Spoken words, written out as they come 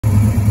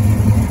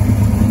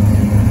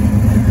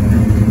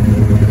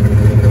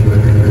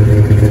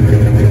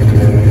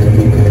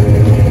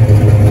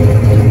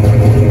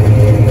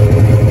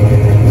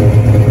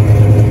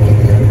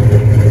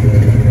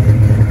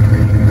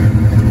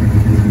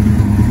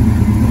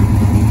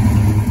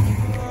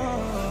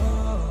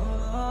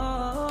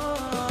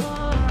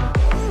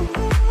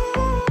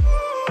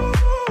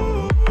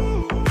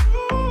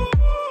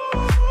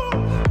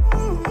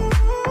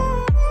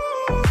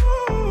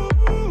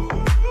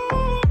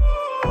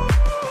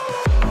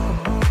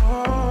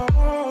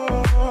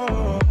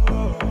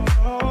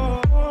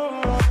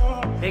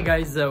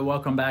guys,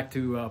 welcome back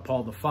to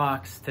Paul the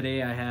Fox.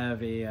 Today I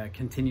have a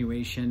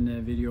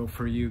continuation video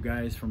for you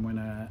guys from when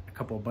a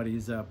couple of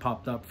buddies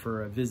popped up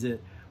for a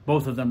visit.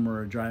 Both of them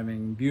were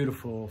driving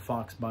beautiful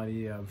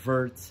Foxbody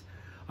Verts.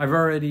 I've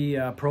already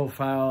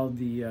profiled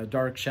the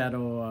dark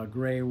shadow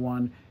gray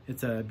one.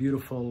 It's a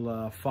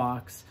beautiful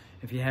Fox.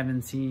 If you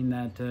haven't seen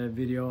that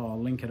video,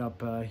 I'll link it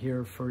up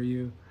here for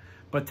you.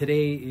 But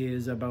today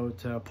is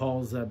about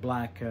Paul's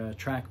black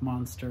track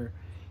monster.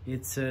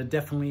 It's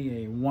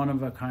definitely a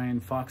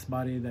one-of-a-kind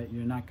Foxbody that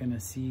you're not going to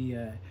see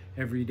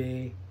every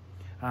day.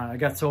 I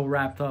got so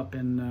wrapped up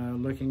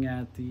in looking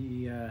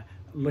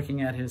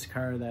at his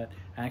car that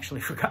I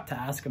actually forgot to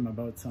ask him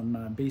about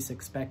some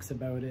basic specs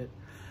about it.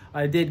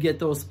 I did get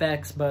those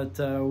specs, but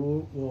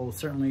we'll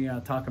certainly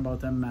talk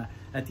about them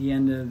at the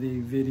end of the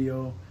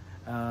video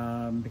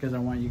because I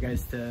want you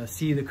guys to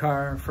see the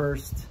car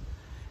first.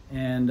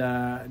 And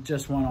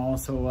just want to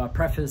also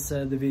preface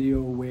the video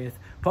with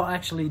Paul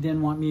actually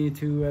didn't want me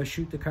to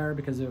shoot the car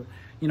because it,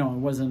 you know, it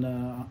wasn't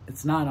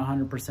it's not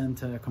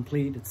 100%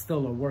 complete. It's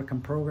still a work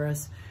in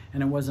progress,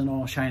 and it wasn't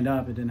all shined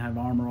up. It didn't have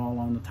armor all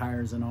on the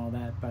tires and all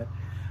that. But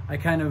I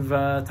kind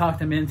of talked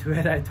him into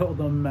it. I told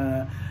him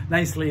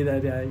nicely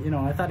that you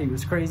know, I thought he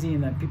was crazy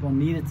and that people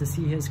needed to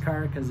see his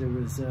car because it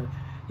was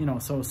you know,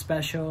 so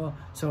special.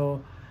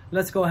 So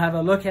let's go have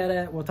a look at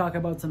it. We'll talk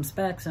about some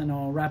specs and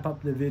I'll wrap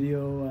up the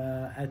video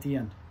at the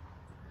end.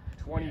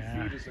 20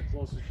 feet is the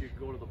closest you can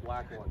go to the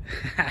black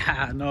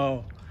one.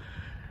 No.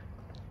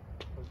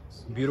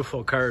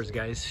 Beautiful cars,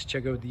 guys.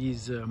 Check out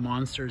these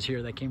monsters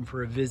here that came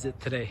for a visit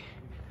today.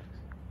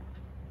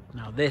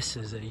 Now this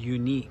is a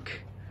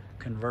unique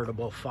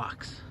convertible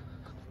Fox.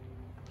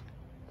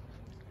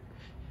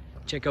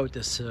 Check out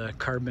this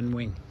carbon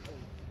wing.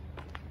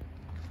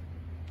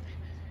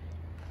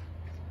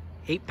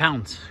 8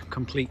 pounds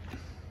complete.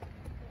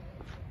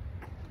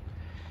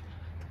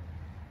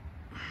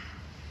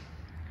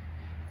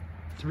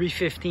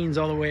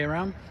 315s all the way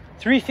around.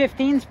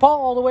 315s,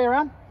 Paul, all the way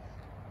around.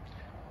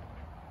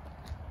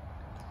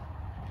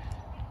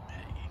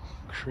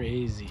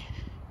 Crazy.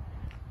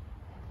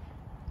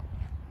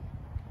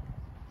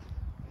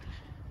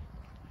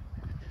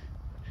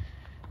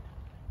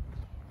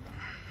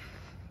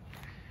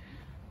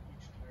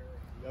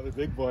 Another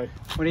big boy.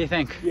 What do you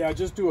think? Yeah,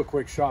 just do a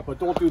quick shot, but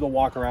don't do the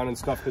walk around and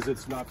stuff because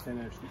it's not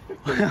finished.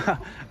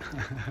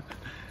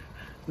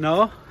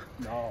 No?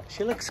 No.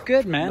 She looks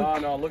good,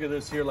 man. No, look at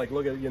this here. Like,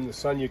 look at in the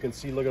sun, you can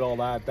see, look at all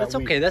that. That's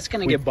okay. That's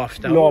going to get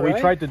buffed out. No, right? we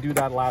tried to do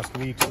that last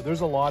week, so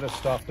there's a lot of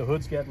stuff. The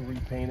hood's getting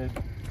repainted.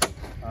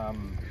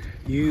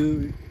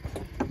 Dude,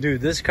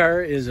 this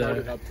car is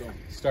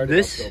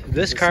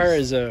this car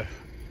is a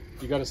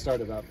you got to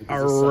start it up.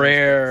 A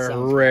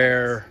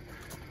rare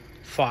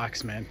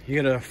Fox, man.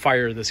 You gotta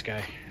fire this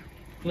guy.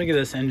 Look at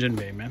this engine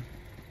bay, man.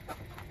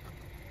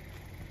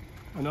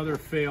 Another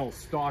fail,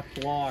 stock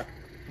block.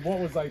 What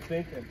was I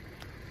thinking?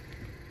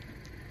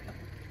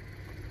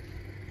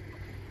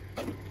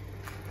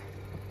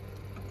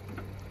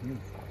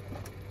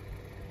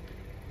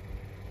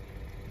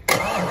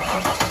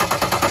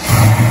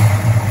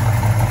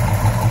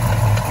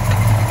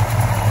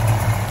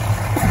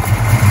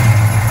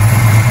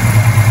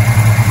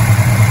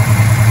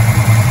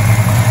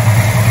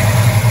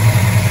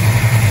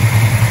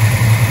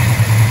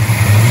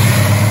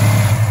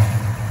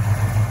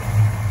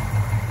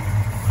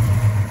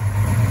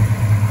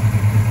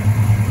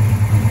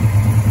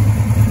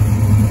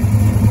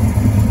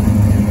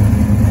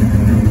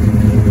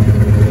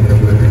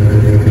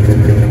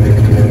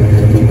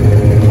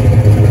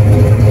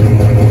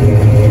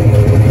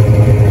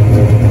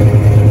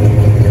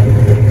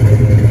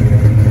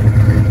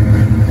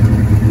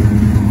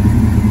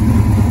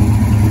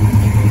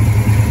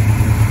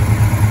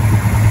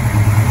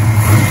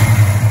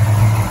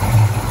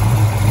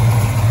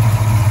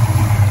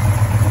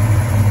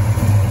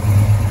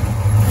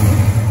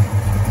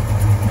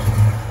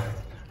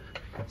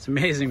 It's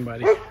amazing,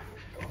 buddy.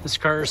 This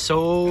car is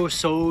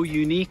so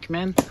unique,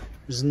 man.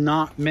 There's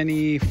not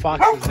many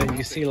Foxes that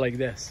you see like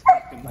this.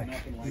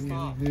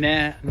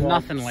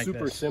 Nothing like this.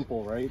 Super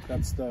simple, right?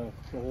 That's the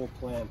whole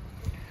plan.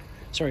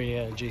 Sorry,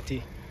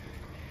 JT.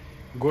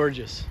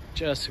 Gorgeous,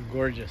 just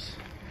gorgeous.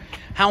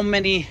 How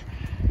many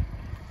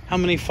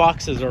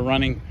Foxes are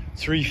running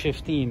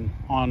 315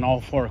 on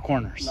all four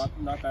corners?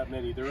 Not that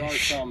many. There are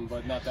some,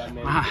 but not that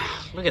many.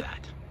 Look at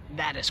that.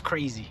 That is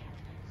crazy.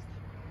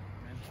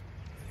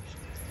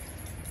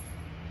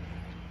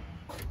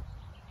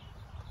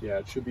 Yeah,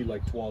 it should be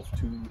like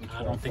 12.2.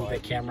 I don't think the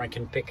camera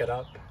can pick it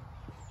up.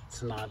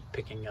 It's not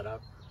picking it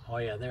up. Oh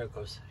yeah, there it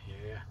goes.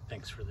 Yeah,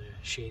 thanks for the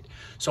shade.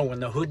 So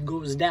when the hood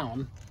goes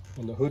down.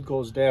 When the hood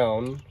goes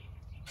down.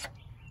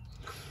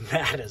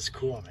 That is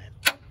cool, man.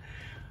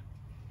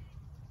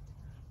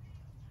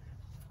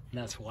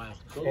 That's wild.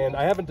 And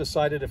I haven't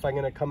decided if I'm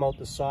going to come out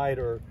the side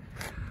or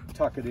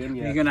tuck it in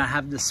yet. You're going to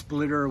have the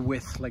splitter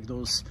with like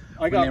those.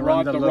 I got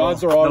rods. The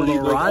rods are already,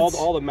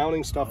 all the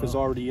mounting stuff is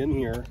already in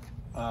here.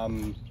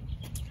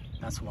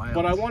 That's wild.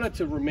 But I want it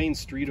to remain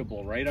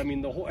streetable, right? I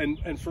mean, the whole,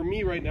 and for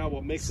me right now,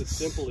 what makes it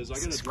simple is I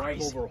got to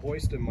drive over a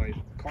hoist in my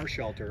car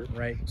shelter.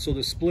 Right. So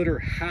the splitter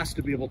has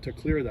to be able to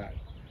clear that.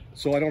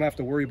 So I don't have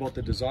to worry about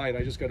the design.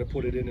 I just got to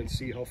put it in and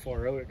see how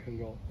far out it can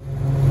go.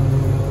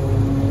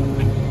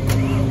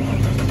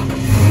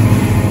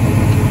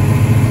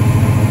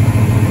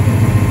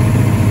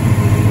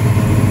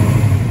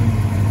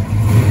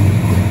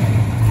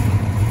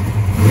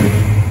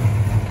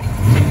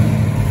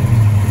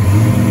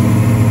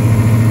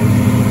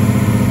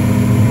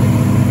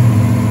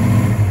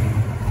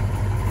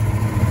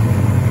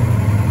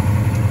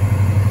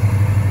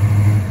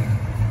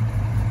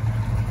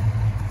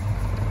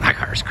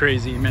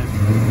 Crazy, man.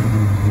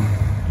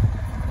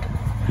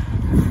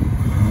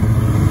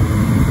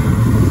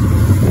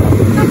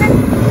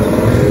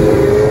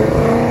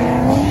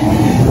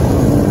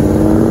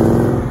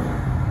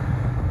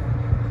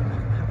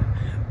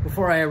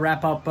 Before I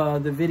wrap up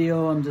the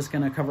video, I'm just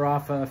gonna cover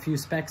off a few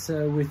specs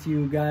with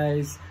you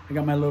guys. I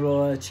got my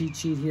little cheat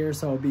sheet here,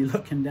 so I'll be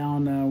looking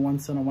down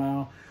once in a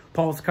while.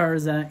 Paul's car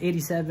is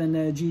 87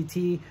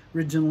 GT.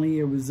 Originally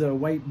it was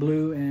white,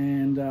 blue,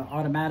 and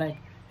automatic.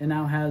 It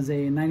now has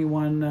a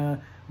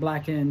 91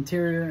 black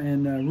interior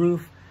and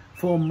roof,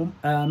 full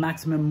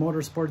Maximum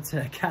Motorsports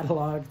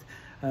cataloged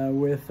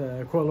with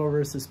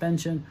coilover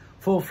suspension,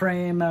 full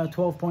frame,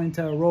 12-point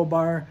roll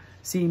bar,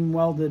 seam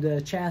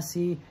welded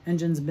chassis.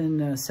 Engine's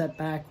been set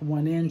back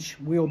 1 inch,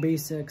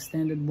 wheelbase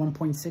extended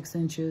 1.6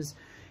 inches,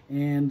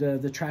 and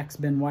the track's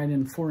been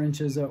widened 4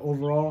 inches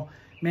overall.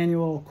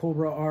 Manual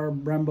Cobra R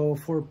Brembo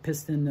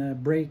 4-piston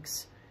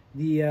brakes.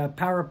 The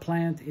power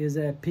plant is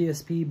a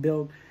PSP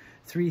built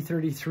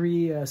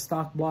 333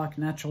 stock block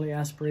naturally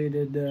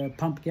aspirated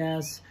pump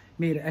gas,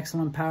 made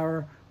excellent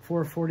power,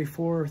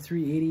 444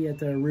 380 at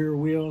the rear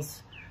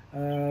wheels.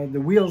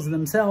 The wheels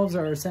themselves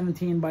are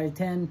 17 by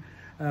 10,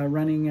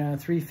 running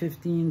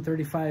 315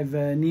 35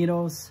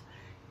 needles.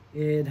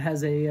 It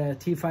has a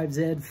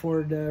T5Z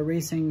Ford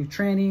Racing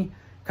tranny,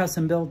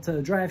 custom built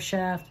drive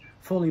shaft,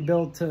 fully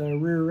built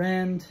rear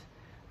end.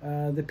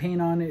 The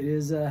paint on it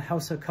is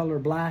House of Color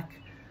Black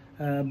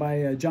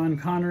by John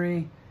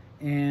Connery.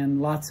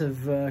 And lots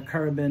of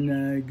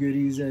carbon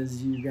goodies,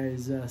 as you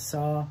guys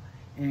saw,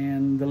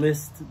 and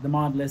the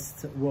mod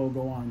list will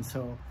go on.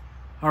 So,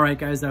 all right,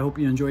 guys, I hope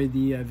you enjoyed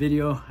the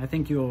video. I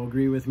think you'll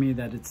agree with me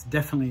that it's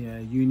definitely a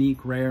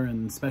unique, rare,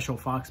 and special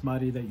Fox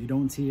body that you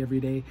don't see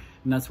every day,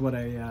 and that's what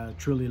I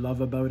truly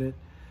love about it.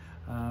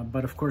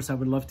 But of course, I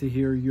would love to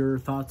hear your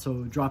thoughts,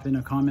 so drop in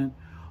a comment.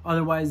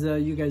 Otherwise,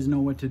 you guys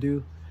know what to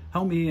do.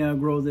 Help me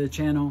grow the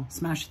channel.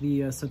 Smash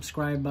the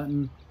subscribe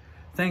button.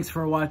 Thanks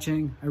for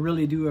watching. I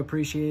really do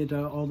appreciate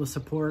all the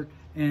support,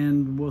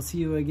 and we'll see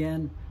you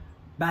again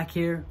back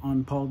here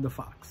on Paul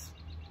DaFox.